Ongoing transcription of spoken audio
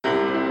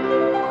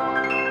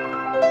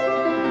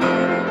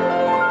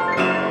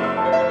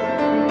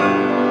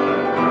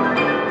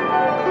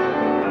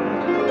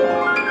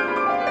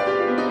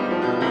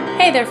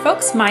Hey there,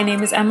 folks. My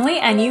name is Emily,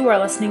 and you are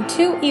listening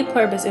to E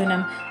Pluribus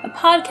Unum, a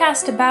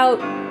podcast about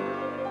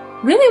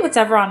really what's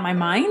ever on my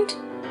mind.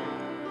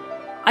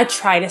 I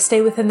try to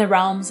stay within the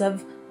realms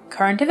of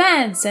current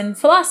events and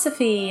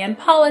philosophy and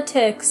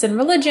politics and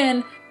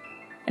religion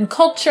and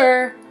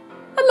culture,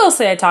 but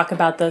mostly I talk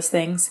about those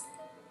things.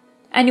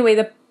 Anyway,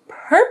 the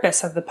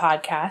purpose of the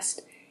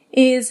podcast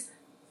is,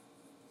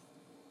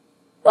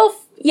 well,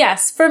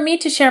 yes, for me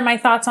to share my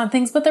thoughts on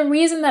things, but the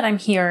reason that I'm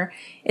here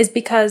is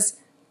because,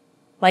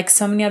 like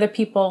so many other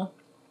people,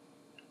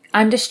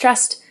 I'm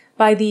distressed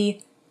by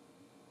the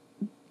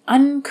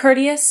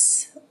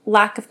uncourteous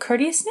lack of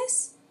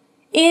courteousness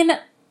in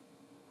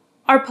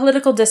our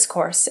political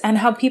discourse and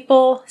how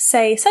people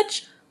say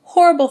such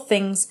horrible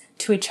things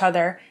to each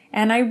other.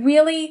 And I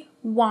really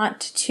want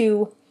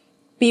to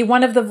be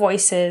one of the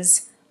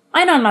voices.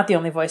 I know I'm not the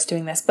only voice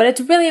doing this, but it's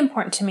really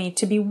important to me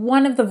to be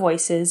one of the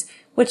voices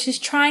which is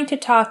trying to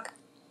talk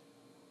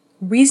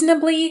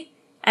reasonably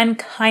and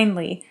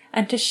kindly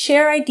and to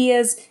share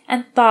ideas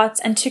and thoughts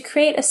and to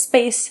create a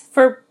space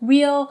for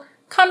real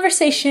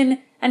conversation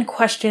and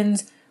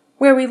questions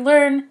where we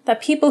learn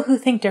that people who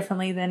think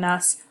differently than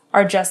us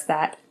are just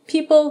that.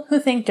 People who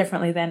think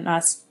differently than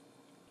us.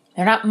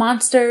 They're not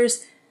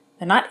monsters.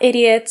 They're not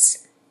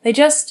idiots. They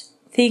just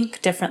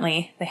think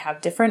differently. They have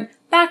different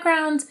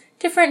backgrounds,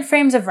 different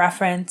frames of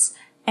reference,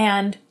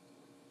 and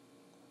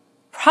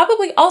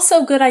probably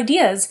also good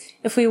ideas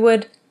if we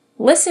would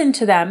listen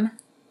to them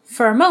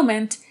for a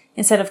moment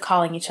instead of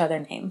calling each other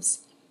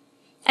names.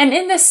 And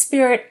in this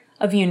spirit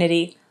of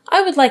unity,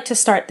 I would like to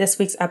start this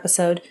week's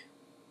episode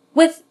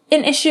with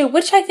an issue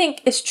which I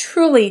think is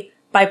truly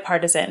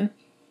bipartisan,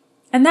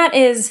 and that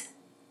is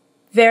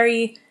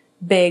very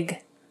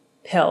big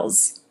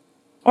pills.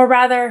 Or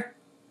rather,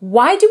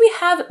 why do we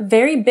have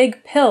very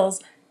big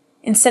pills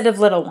instead of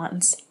little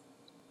ones?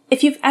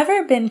 If you've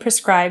ever been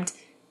prescribed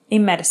a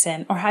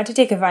medicine or had to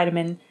take a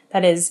vitamin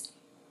that is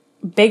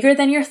bigger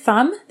than your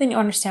thumb, then you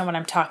understand what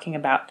I'm talking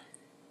about.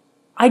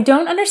 I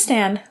don't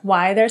understand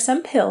why there are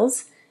some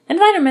pills and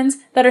vitamins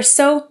that are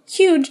so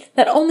huge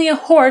that only a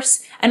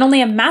horse, and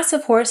only a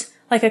massive horse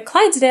like a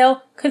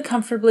Clydesdale, could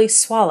comfortably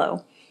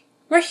swallow.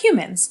 We're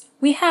humans.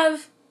 We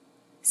have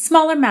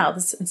smaller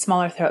mouths and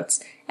smaller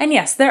throats. And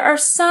yes, there are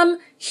some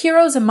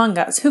heroes among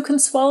us who can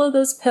swallow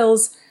those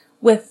pills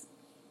with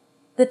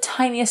the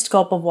tiniest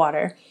gulp of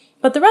water.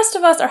 But the rest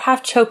of us are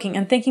half choking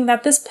and thinking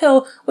that this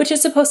pill, which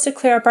is supposed to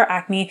clear up our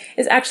acne,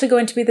 is actually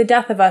going to be the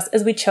death of us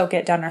as we choke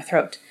it down our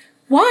throat.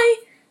 Why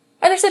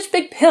are there such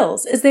big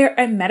pills? Is there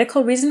a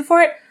medical reason for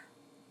it?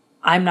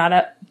 I'm not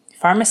a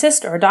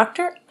pharmacist or a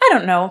doctor. I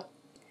don't know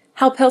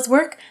how pills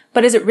work,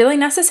 but is it really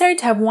necessary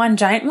to have one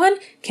giant one?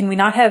 Can we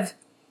not have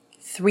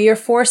 3 or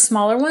 4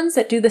 smaller ones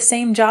that do the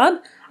same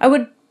job? I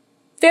would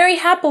very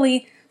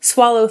happily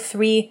swallow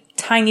 3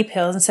 tiny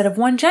pills instead of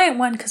one giant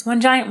one, because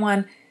one giant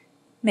one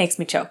makes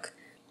me choke.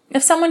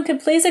 If someone could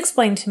please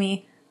explain to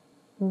me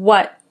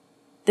what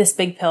this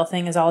big pill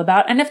thing is all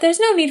about, and if there's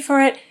no need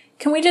for it,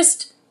 can we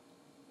just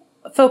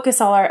focus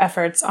all our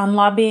efforts on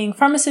lobbying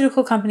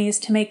pharmaceutical companies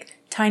to make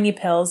tiny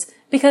pills?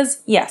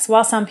 Because yes,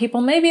 while some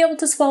people may be able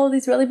to swallow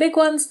these really big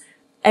ones,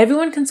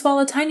 everyone can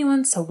swallow tiny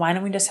ones, so why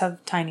don't we just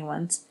have tiny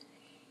ones?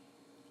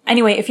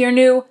 Anyway, if you're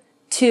new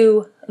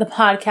to the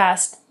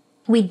podcast,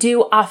 we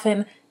do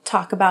often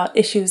talk about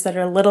issues that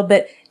are a little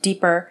bit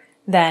deeper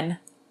than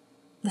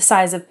the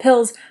size of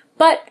pills,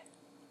 but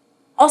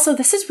also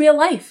this is real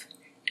life.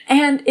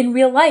 And in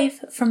real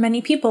life, for many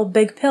people,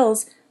 big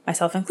pills,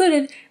 myself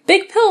included,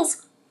 big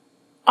pills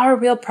are a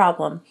real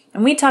problem.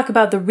 And we talk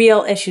about the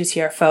real issues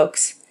here,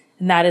 folks,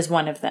 and that is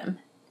one of them.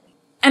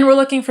 And we're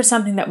looking for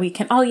something that we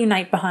can all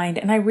unite behind,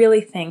 and I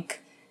really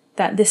think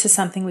that this is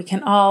something we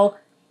can all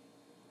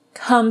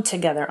come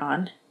together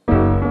on.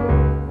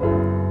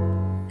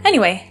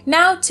 Anyway,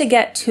 now to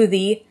get to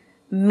the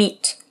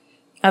meat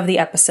of the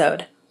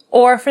episode,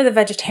 or for the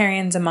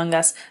vegetarians among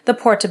us, the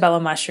portobello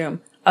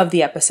mushroom of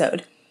the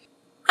episode.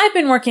 I've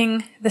been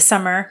working this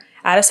summer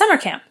at a summer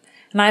camp,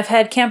 and I've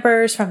had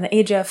campers from the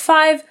age of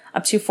 5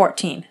 up to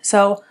 14,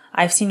 so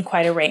I've seen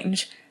quite a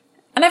range.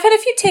 And I've had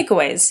a few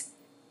takeaways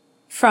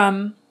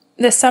from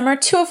this summer,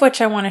 2 of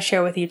which I want to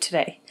share with you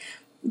today.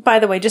 By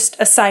the way, just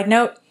a side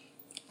note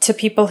to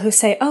people who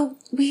say, oh,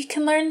 we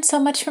can learn so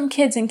much from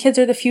kids and kids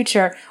are the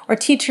future, or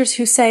teachers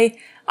who say,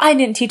 I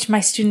didn't teach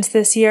my students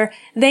this year,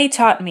 they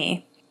taught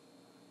me.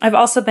 I've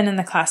also been in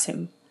the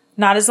classroom.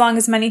 Not as long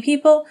as many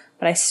people,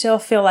 but I still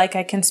feel like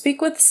I can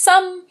speak with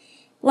some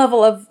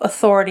level of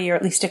authority or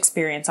at least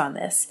experience on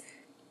this.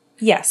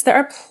 Yes, there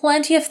are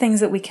plenty of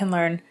things that we can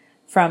learn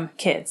from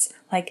kids,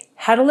 like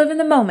how to live in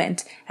the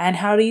moment and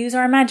how to use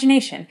our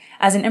imagination.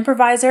 As an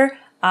improviser,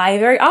 I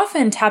very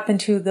often tap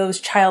into those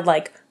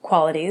childlike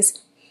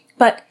qualities.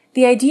 But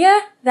the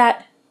idea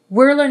that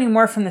we're learning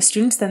more from the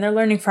students than they're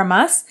learning from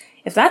us,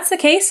 if that's the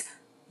case,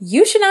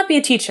 you should not be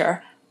a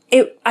teacher.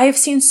 I have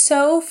seen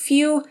so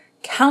few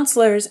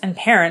counselors and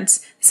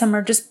parents, some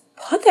are just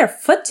put their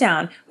foot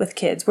down with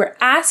kids. We're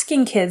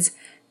asking kids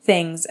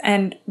things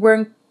and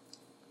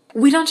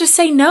we don't just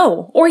say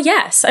no or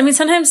yes. I mean,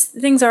 sometimes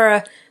things are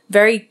a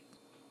very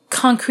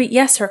concrete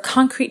yes or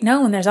concrete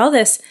no. And there's all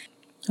this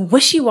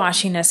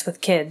wishy-washiness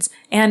with kids.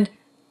 And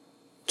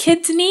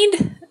kids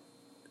need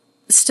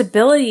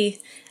stability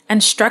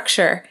and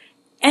structure.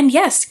 And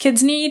yes,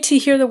 kids need to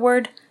hear the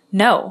word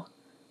no.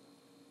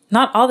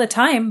 Not all the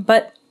time,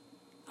 but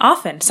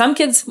often. Some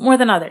kids more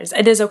than others.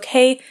 It is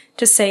okay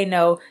to say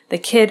no. The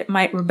kid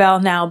might rebel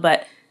now,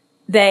 but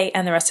they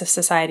and the rest of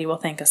society will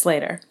thank us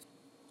later.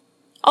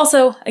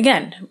 Also,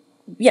 again,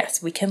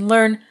 yes, we can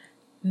learn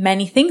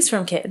many things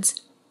from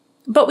kids,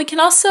 but we can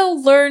also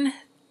learn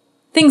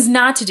things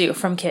not to do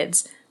from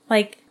kids.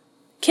 Like,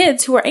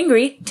 kids who are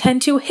angry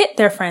tend to hit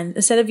their friends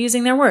instead of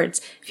using their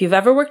words. If you've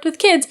ever worked with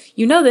kids,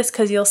 you know this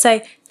because you'll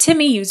say,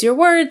 Timmy, use your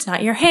words,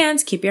 not your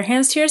hands. Keep your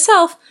hands to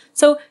yourself.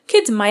 So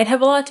kids might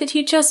have a lot to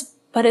teach us,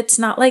 but it's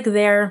not like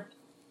they're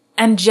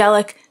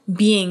angelic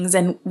beings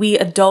and we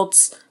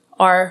adults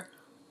are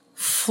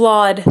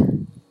flawed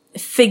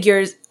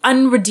figures,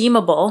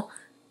 unredeemable.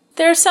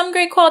 There are some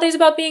great qualities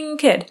about being a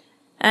kid,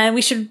 and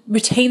we should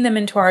retain them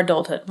into our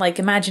adulthood, like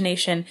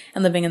imagination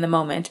and living in the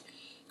moment.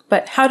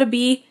 But how to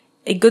be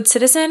a good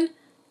citizen,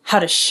 how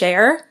to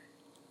share,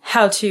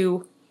 how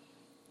to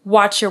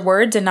watch your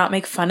words and not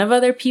make fun of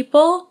other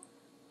people,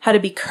 how to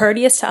be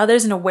courteous to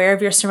others and aware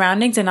of your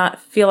surroundings and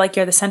not feel like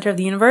you're the center of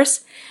the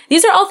universe.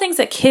 These are all things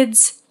that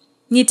kids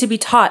need to be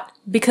taught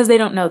because they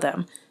don't know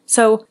them.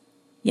 So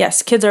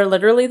yes, kids are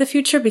literally the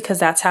future because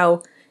that's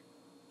how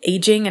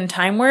aging and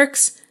time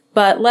works,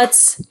 but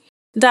let's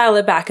dial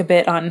it back a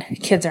bit on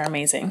kids are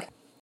amazing.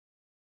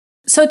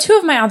 So 2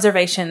 of my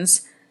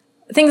observations,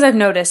 things I've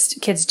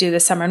noticed kids do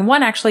this summer, and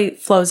one actually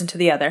flows into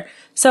the other.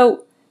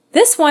 So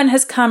this one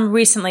has come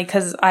recently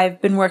because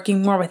I've been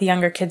working more with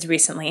younger kids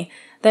recently.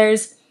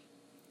 There's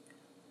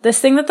this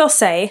thing that they'll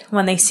say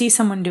when they see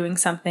someone doing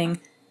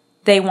something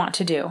they want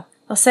to do.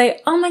 They'll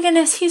say, oh my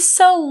goodness, he's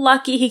so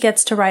lucky he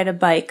gets to ride a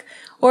bike.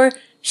 Or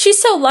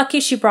she's so lucky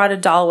she brought a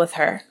doll with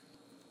her.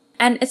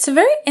 And it's a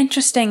very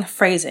interesting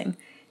phrasing.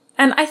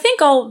 And I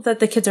think all that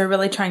the kids are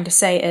really trying to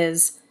say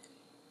is,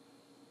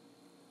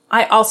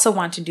 I also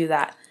want to do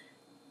that.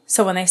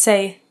 So when they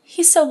say,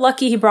 he's so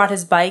lucky he brought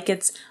his bike,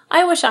 it's,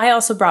 I wish I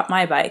also brought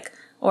my bike.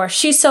 Or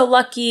she's so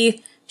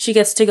lucky she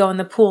gets to go in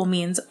the pool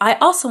means, I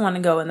also want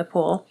to go in the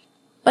pool.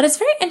 But it's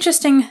very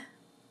interesting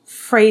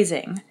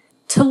phrasing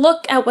to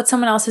look at what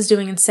someone else is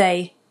doing and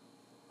say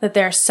that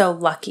they're so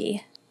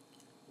lucky.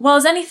 Well,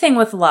 as anything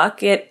with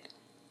luck,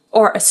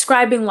 or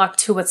ascribing luck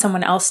to what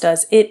someone else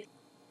does, it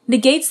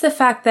negates the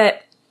fact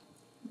that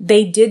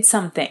they did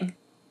something.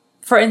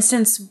 For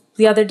instance,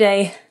 the other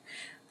day,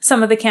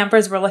 some of the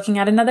campers were looking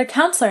at another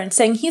counselor and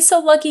saying, he's so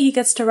lucky he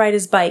gets to ride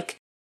his bike.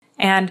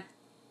 And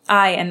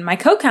I and my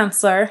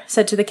co-counselor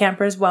said to the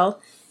campers,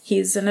 well,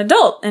 he's an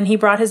adult and he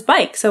brought his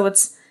bike. So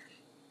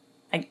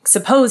I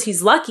suppose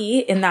he's lucky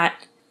in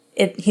that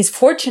he's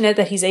fortunate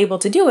that he's able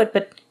to do it,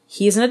 but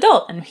he's an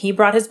adult and he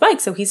brought his bike,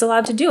 so he's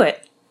allowed to do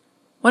it.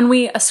 When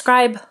we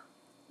ascribe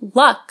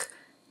luck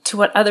to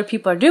what other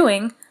people are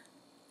doing,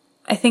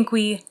 I think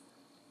we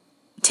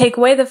take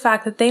away the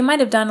fact that they might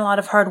have done a lot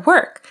of hard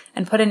work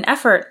and put in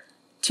effort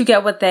to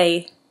get what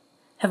they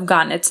have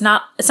gotten. It's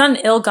not an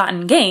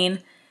ill-gotten gain.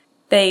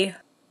 They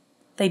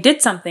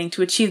did something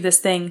to achieve this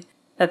thing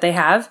that they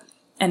have,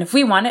 and if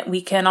we want it,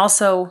 we can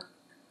also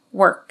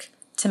work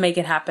to make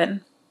it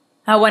happen.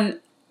 Now, when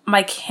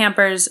my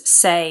campers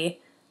say,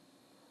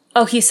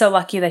 oh, he's so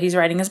lucky that he's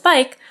riding his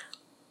bike,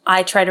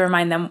 I try to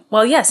remind them,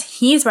 well, yes,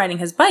 he's riding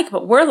his bike,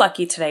 but we're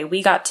lucky today.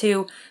 We got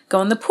to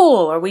go in the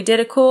pool, or we did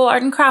a cool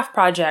art and craft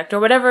project, or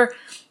whatever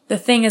the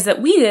thing is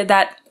that we did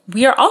that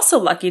we are also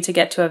lucky to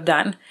get to have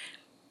done.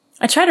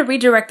 I try to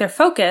redirect their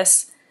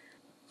focus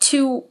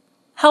to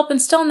help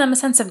instill in them a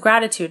sense of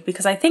gratitude,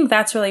 because I think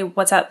that's really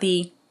what's at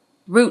the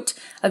root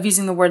of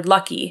using the word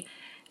lucky.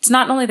 It's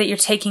not only that you're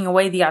taking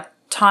away the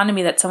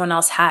autonomy that someone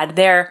else had,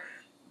 their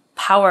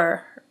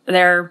power,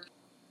 their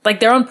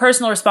own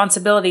personal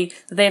responsibility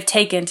that they have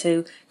taken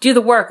to do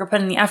the work or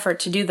put in the effort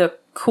to do the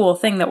cool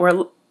thing that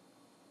we're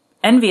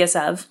envious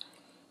of,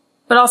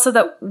 but also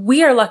that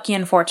we are lucky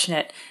and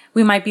fortunate.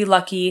 We might be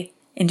lucky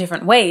in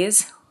different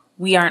ways.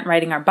 We aren't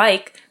riding our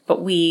bike,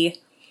 but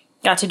we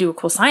got to do a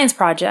cool science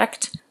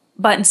project.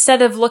 But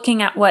instead of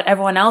looking at what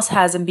everyone else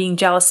has and being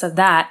jealous of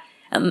that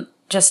and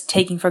just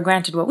taking for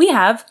granted what we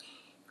have,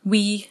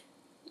 we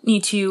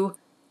need to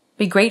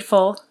be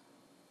grateful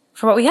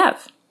for what we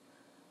have,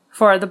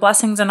 for the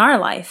blessings in our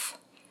life.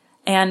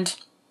 And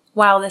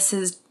while this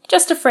is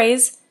just a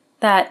phrase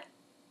that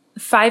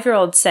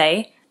 5-year-olds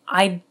say,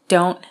 I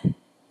don't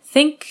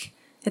think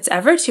it's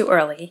ever too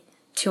early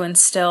to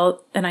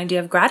instill an idea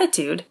of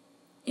gratitude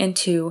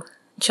into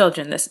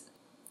children.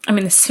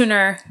 The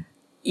sooner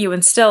you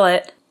instill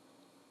it,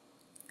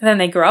 then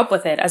they grow up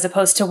with it, as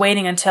opposed to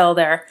waiting until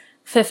they're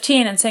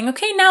 15 and saying,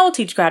 okay, now we'll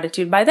teach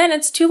gratitude. By then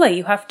it's too late.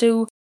 You have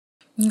to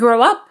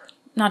grow up,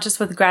 not just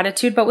with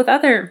gratitude, but with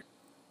other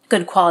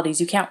good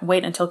qualities. You can't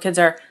wait until kids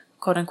are,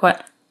 quote unquote,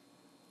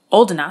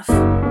 old enough.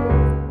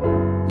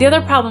 The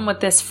other problem with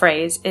this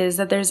phrase is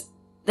that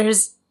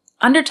there's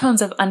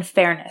undertones of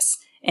unfairness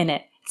in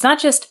it. It's not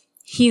just,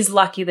 he's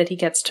lucky that he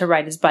gets to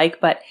ride his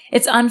bike, but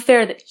it's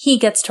unfair that he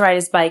gets to ride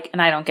his bike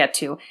and I don't get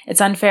to.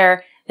 It's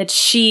unfair that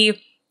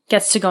she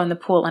gets to go in the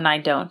pool and I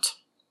don't.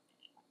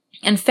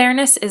 And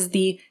fairness is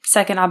the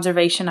second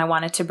observation I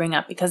wanted to bring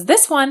up, because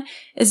this one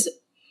is,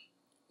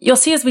 you'll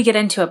see as we get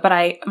into it,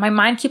 but my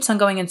mind keeps on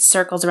going in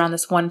circles around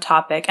this one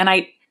topic.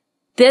 And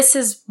this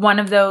is one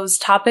of those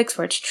topics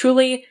where it's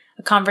truly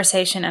a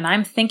conversation and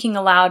I'm thinking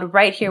aloud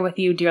right here with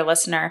you, dear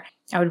listener.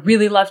 I would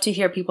really love to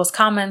hear people's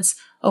comments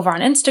over on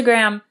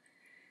Instagram.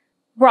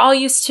 We're all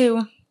used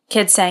to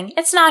kids saying,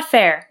 it's not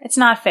fair, it's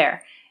not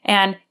fair.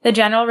 And the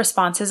general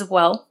response is,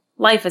 well,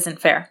 life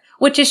isn't fair,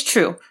 which is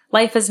true.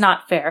 Life is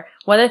not fair.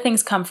 Whether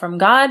things come from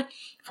God,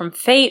 from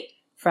fate,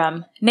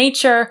 from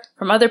nature,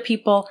 from other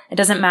people, it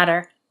doesn't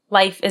matter.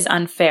 Life is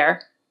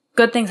unfair.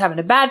 Good things happen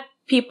to bad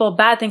people,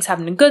 bad things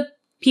happen to good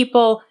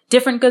people,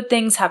 different good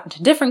things happen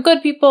to different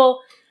good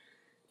people.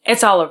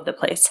 It's all over the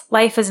place.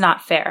 Life is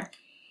not fair.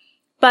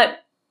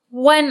 But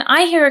when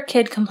I hear a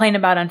kid complain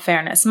about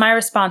unfairness, my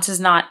response is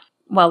not,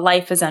 well,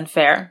 life is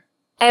unfair.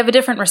 I have a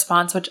different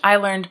response, which I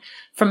learned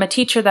from a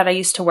teacher that I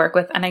used to work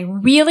with, and I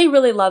really,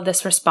 really love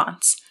this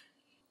response.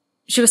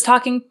 She was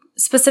talking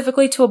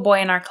specifically to a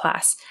boy in our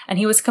class, and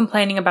he was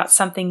complaining about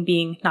something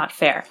being not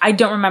fair. I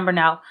don't remember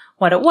now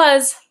what it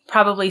was.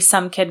 Probably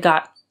some kid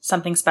got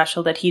something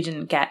special that he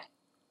didn't get.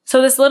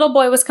 So this little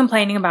boy was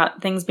complaining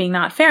about things being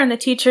not fair, and the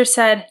teacher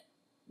said,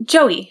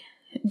 Joey,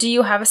 do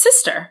you have a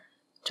sister?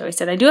 Joey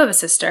said, I do have a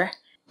sister.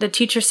 The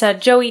teacher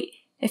said, Joey,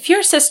 if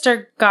your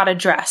sister got a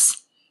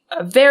dress,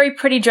 a very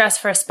pretty dress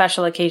for a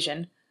special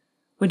occasion,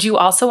 would you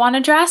also want a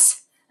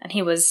dress? And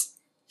he was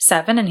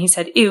 7, and he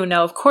said, ew,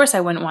 no, of course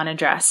I wouldn't want a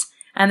dress.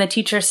 And the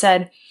teacher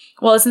said,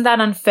 well, isn't that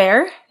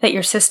unfair that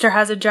your sister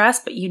has a dress,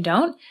 but you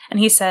don't?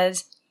 And he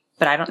says,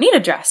 but I don't need a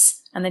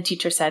dress. And the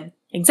teacher said,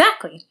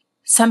 exactly.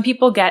 Some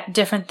people get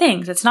different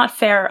things. It's not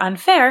fair or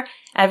unfair.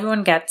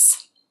 Everyone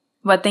gets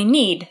what they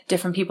need.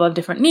 Different people have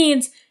different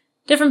needs.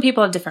 Different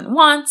people have different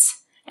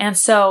wants. And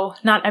so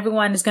not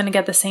everyone is going to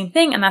get the same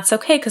thing. And that's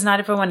okay, because not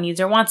everyone needs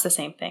or wants the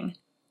same thing.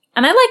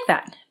 And I like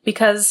that,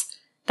 because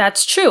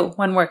that's true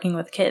when working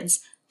with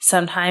kids.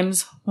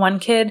 Sometimes one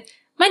kid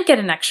might get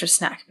an extra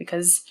snack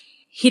because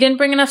he didn't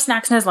bring enough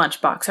snacks in his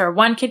lunchbox, or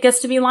one kid gets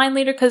to be line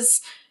leader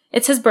because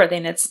it's his birthday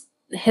and it's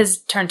his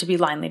turn to be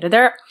line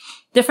leader.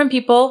 Different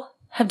people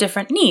have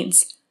different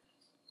needs.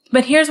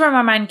 But here's where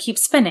my mind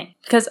keeps spinning,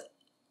 because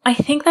I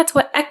think that's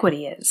what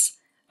equity is.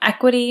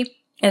 Equity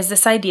is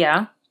this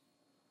idea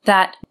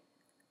that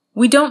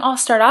we don't all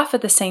start off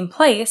at the same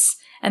place,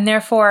 and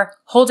therefore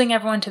holding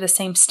everyone to the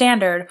same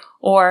standard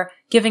or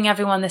giving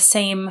everyone the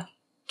same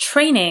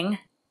training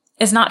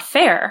is not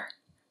fair,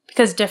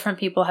 because different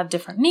people have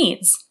different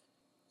needs.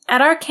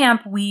 At our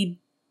camp, we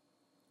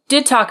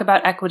did talk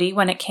about equity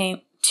when it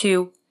came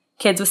to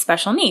kids with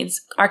special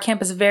needs. Our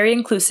camp is very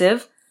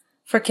inclusive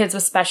for kids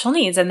with special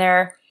needs, and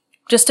they're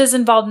just as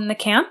involved in the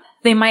camp.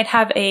 They might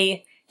have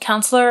a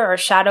counselor or a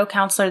shadow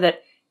counselor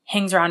that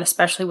hangs around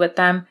especially with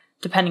them,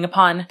 depending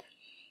upon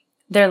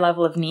their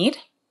level of need.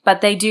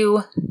 But they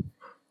do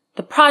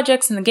the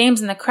projects and the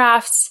games and the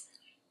crafts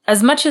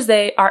as much as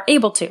they are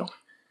able to.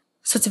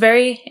 So it's a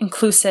very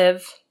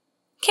inclusive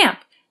camp.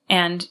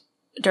 And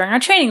during our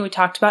training, we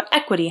talked about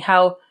equity,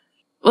 how,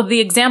 well,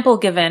 the example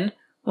given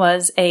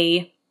was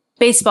a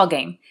baseball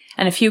game.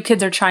 And a few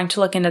kids are trying to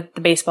look into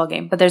the baseball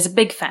game, but there's a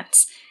big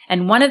fence.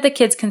 And one of the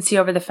kids can see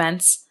over the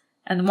fence,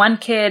 and one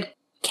kid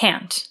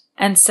can't.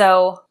 And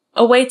so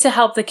a way to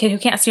help the kid who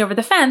can't see over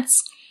the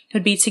fence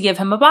would be to give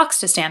him a box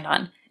to stand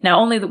on. Now,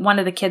 only one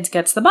of the kids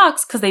gets the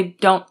box because they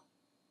don't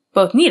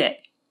both need it,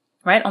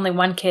 right? Only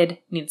one kid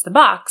needs the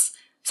box.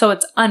 So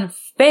it's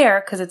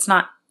unfair because it's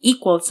not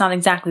equal. It's not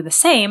exactly the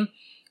same,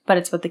 but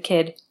it's what the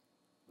kid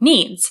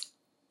needs.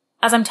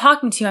 As I'm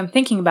talking to you, I'm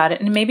thinking about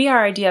it, and maybe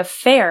our idea of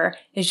fair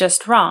is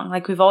just wrong.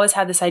 Like, we've always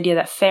had this idea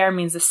that fair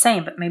means the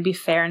same, but maybe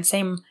fair and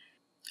same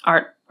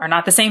are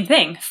not the same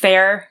thing.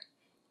 Fair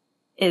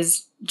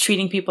is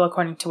treating people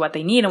according to what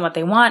they need and what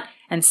they want,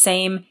 and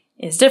same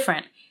is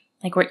different.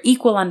 Like, we're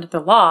equal under the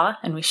law,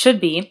 and we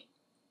should be,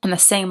 and the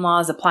same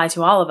laws apply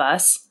to all of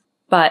us.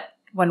 But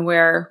when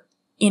we're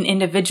in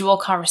individual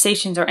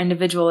conversations or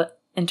individual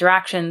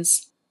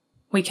interactions,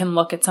 we can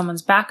look at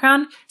someone's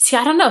background. See,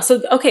 I don't know. So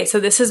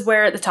this is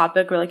where the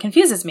topic really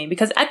confuses me,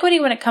 because equity,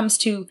 when it comes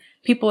to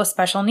people with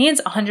special needs,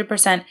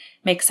 100%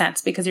 makes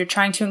sense, because you're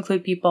trying to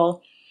include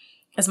people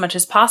as much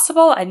as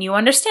possible, and you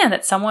understand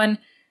that someone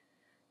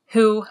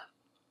who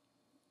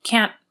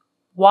can't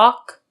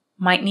walk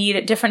might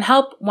need different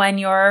help when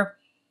you're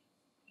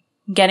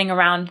getting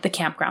around the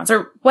campgrounds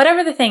or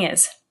whatever the thing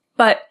is.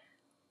 But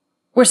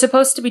we're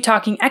supposed to be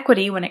talking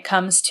equity when it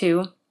comes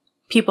to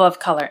people of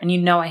color. And you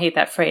know I hate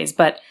that phrase,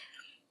 but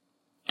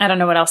I don't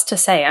know what else to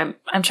say.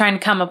 I'm trying to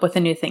come up with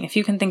a new thing. If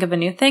you can think of a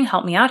new thing,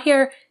 help me out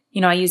here.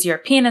 You know, I use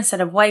European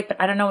instead of white,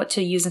 but I don't know what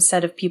to use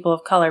instead of people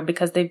of color,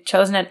 because they've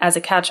chosen it as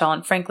a catch-all,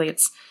 and frankly,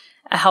 it's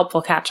a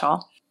helpful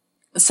catch-all.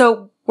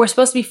 So we're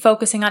supposed to be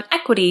focusing on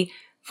equity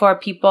for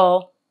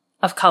people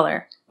of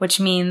color, which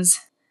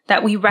means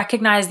that we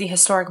recognize the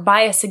historic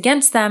bias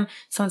against them.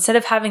 So instead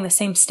of having the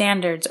same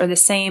standards or the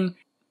same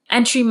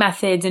entry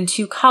methods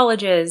into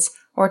colleges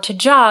or to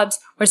jobs,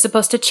 we're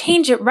supposed to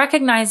change it,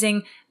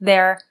 recognizing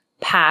their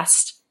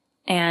past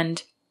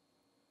and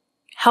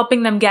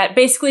helping them get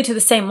basically to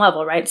the same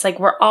level, right? It's like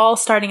we're all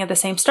starting at the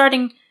same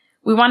starting.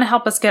 We want to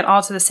help us get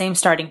all to the same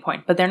starting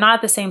point, but they're not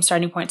at the same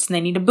starting point, so they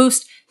need a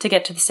boost to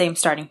get to the same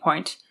starting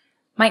point.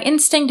 My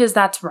instinct is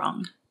that's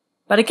wrong.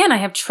 But again, I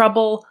have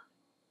trouble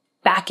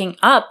backing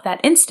up that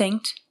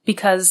instinct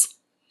because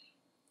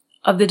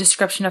of the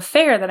description of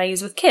fair that I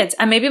use with kids.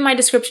 And maybe my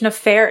description of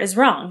fair is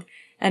wrong.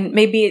 And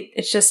maybe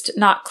it's just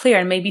not clear.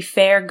 And maybe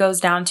fair goes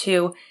down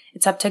to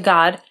it's up to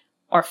God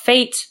or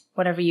fate,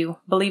 whatever you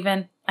believe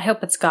in. I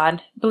hope it's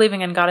God.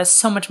 Believing in God is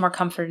so much more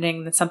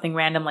comforting than something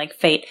random like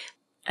fate.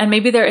 And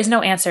maybe there is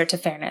no answer to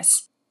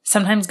fairness.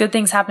 Sometimes good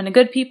things happen to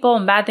good people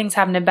and bad things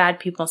happen to bad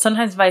people. And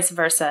sometimes vice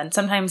versa. And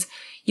sometimes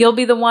you'll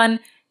be the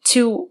one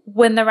to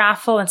win the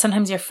raffle and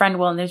sometimes your friend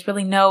will. And there's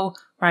really no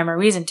rhyme or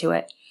reason to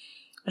it.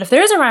 But if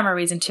there is a rhyme or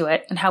reason to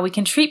it and how we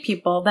can treat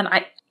people, then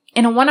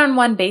in a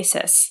one-on-one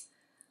basis,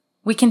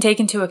 we can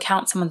take into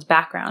account someone's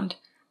background.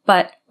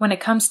 But when it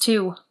comes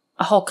to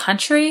a whole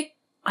country,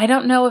 I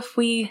don't know if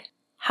we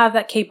have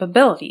that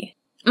capability.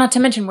 Not to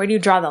mention, where do you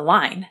draw the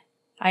line?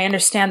 I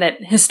understand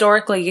that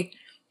historically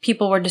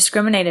people were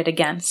discriminated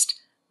against,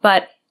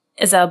 but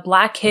as a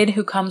Black kid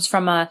who comes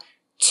from a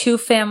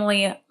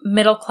 2-family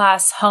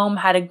middle-class home,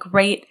 had a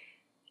great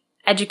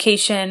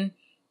education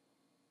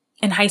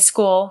in high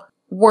school,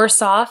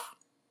 worse off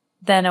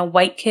than a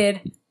white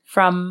kid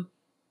from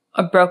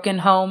a broken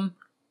home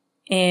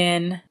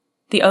in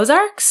the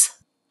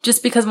Ozarks?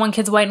 Just because one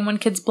kid's white and one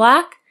kid's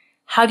Black?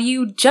 How do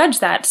you judge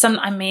that?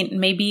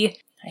 Maybe,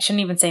 I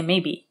shouldn't even say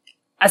maybe.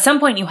 At some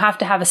point you have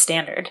to have a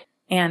standard.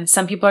 And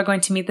some people are going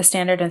to meet the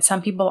standard and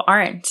some people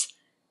aren't.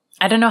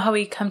 I don't know how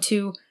we come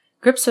to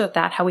grips with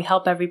that, how we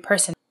help every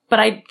person. But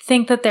I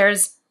think that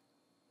there's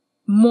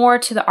more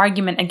to the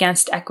argument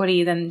against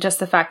equity than just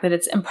the fact that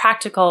it's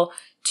impractical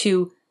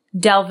to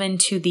delve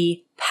into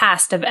the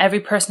past of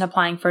every person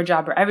applying for a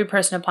job or every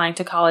person applying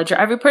to college or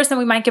every person that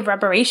we might give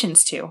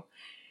reparations to,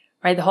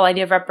 right? The whole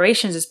idea of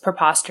reparations is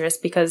preposterous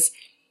because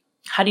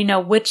how do you know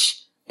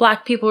which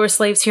Black people were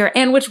slaves here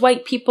and which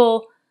white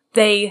people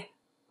they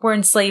were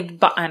enslaved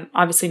by? And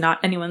obviously not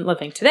anyone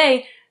living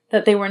today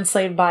that they were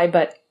enslaved by,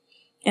 but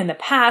in the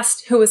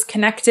past, who was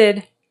connected.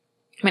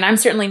 I mean, I'm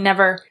certainly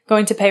never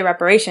going to pay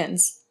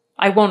reparations.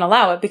 I won't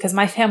allow it because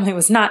my family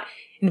was not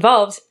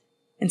involved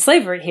in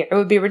slavery here. It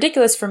would be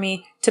ridiculous for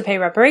me to pay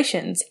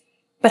reparations.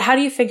 But how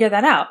do you figure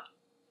that out?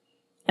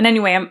 And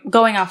anyway, I'm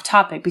going off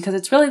topic because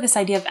it's really this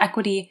idea of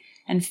equity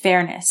and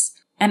fairness.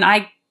 And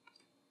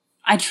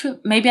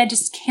maybe I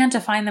just can't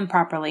define them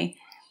properly.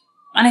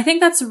 And I think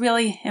that's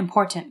really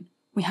important.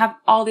 We have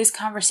all these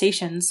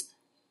conversations.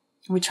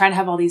 We try to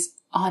have all these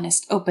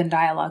honest, open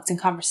dialogues and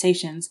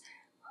conversations.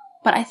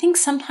 But I think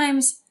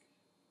sometimes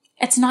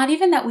it's not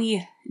even that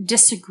we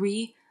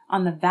disagree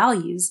on the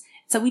values.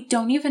 It's that we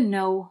don't even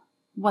know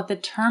what the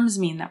terms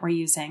mean that we're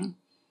using.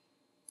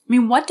 I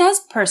mean, what does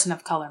person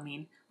of color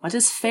mean? What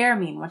does fair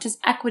mean? What does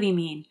equity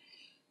mean?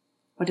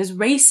 What does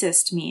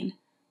racist mean?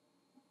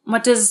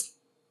 What does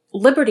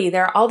liberty?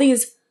 There are all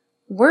these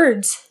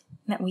words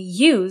that we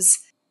use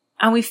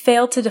and we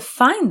fail to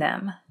define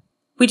them.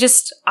 We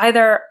just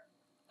either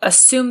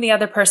assume the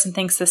other person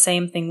thinks the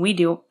same thing we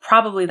do.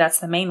 Probably that's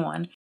the main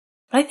one.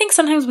 But I think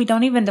sometimes we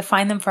don't even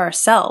define them for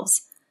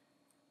ourselves.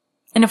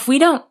 And if we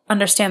don't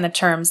understand the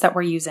terms that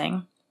we're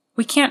using,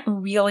 we can't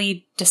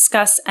really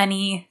discuss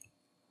any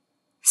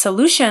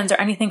solutions or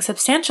anything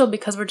substantial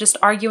because we're just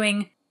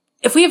arguing.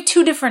 If we have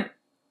 2 different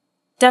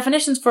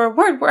definitions for a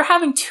word, we're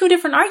having 2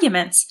 different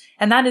arguments.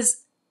 And that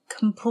is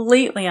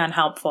completely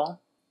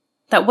unhelpful.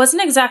 That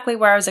wasn't exactly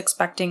where I was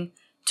expecting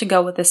to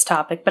go with this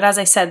topic. But as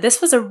I said,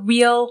 this was a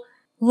real,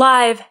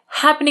 live,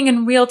 happening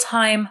in real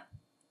time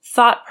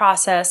thought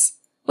process,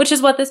 which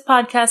is what this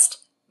podcast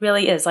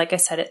really is. Like I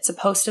said, it's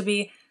supposed to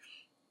be.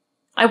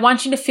 I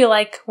want you to feel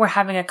like we're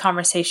having a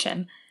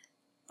conversation.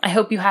 I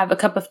hope you have a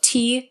cup of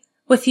tea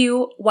with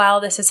you while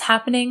this is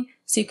happening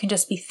so you can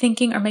just be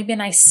thinking, or maybe a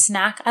nice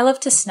snack. I love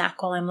to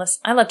snack while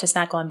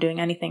I'm doing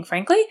anything,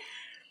 frankly.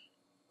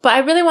 But I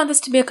really want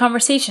this to be a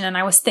conversation, and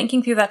I was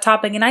thinking through that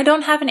topic, and I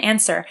don't have an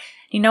answer.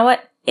 You know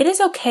what? It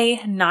is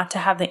okay not to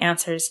have the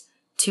answers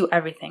to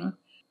everything.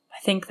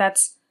 I think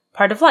that's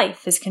part of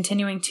life, is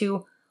continuing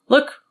to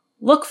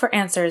look for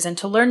answers and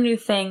to learn new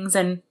things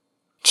and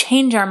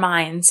change our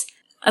minds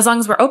as long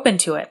as we're open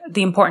to it.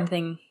 The important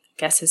thing, I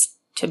guess, is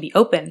to be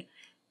open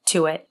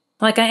to it.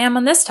 Like I am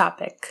on this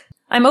topic.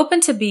 I'm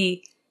open to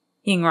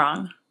being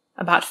wrong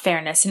about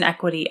fairness and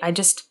equity.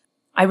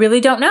 I really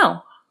don't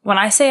know. When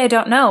I say I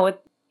don't know,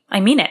 I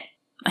mean it.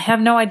 I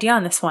have no idea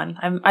on this one.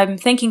 I'm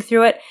thinking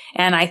through it,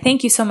 and I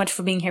thank you so much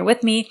for being here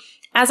with me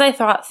as I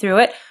thought through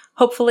it.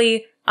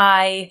 Hopefully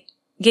I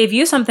gave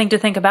you something to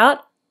think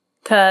about,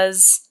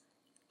 because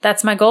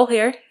that's my goal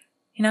here.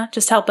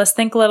 Just help us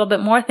think a little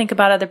bit more, think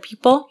about other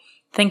people,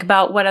 think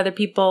about what other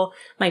people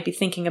might be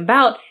thinking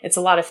about. It's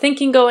a lot of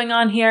thinking going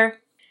on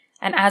here.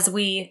 And as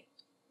we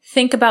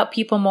think about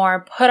people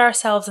more, put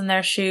ourselves in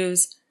their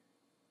shoes,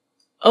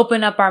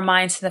 open up our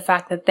minds to the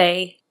fact that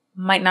they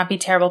might not be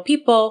terrible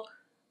people,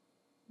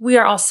 we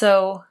are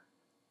also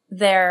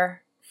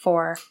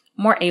therefore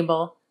more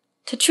able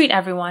to treat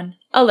everyone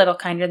a little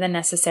kinder than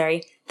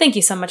necessary. Thank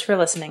you so much for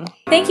listening.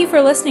 Thank you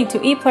for listening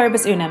to E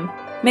Pluribus Unum.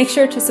 Make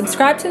sure to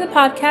subscribe to the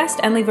podcast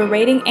and leave a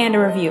rating and a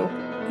review.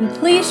 And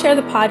please share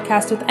the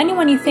podcast with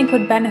anyone you think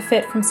would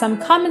benefit from some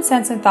common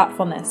sense and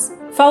thoughtfulness.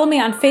 Follow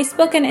me on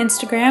Facebook and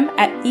Instagram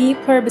at E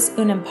Pluribus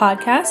Unum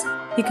Podcast.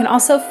 You can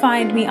also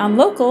find me on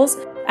Locals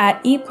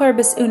at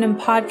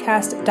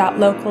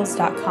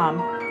epluribusunumpodcast.locals.com.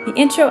 The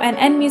intro and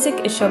end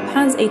music is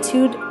Chopin's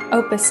Etude,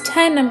 Opus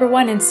 10, No.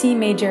 1 in C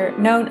major,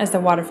 known as the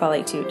Waterfall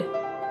Etude.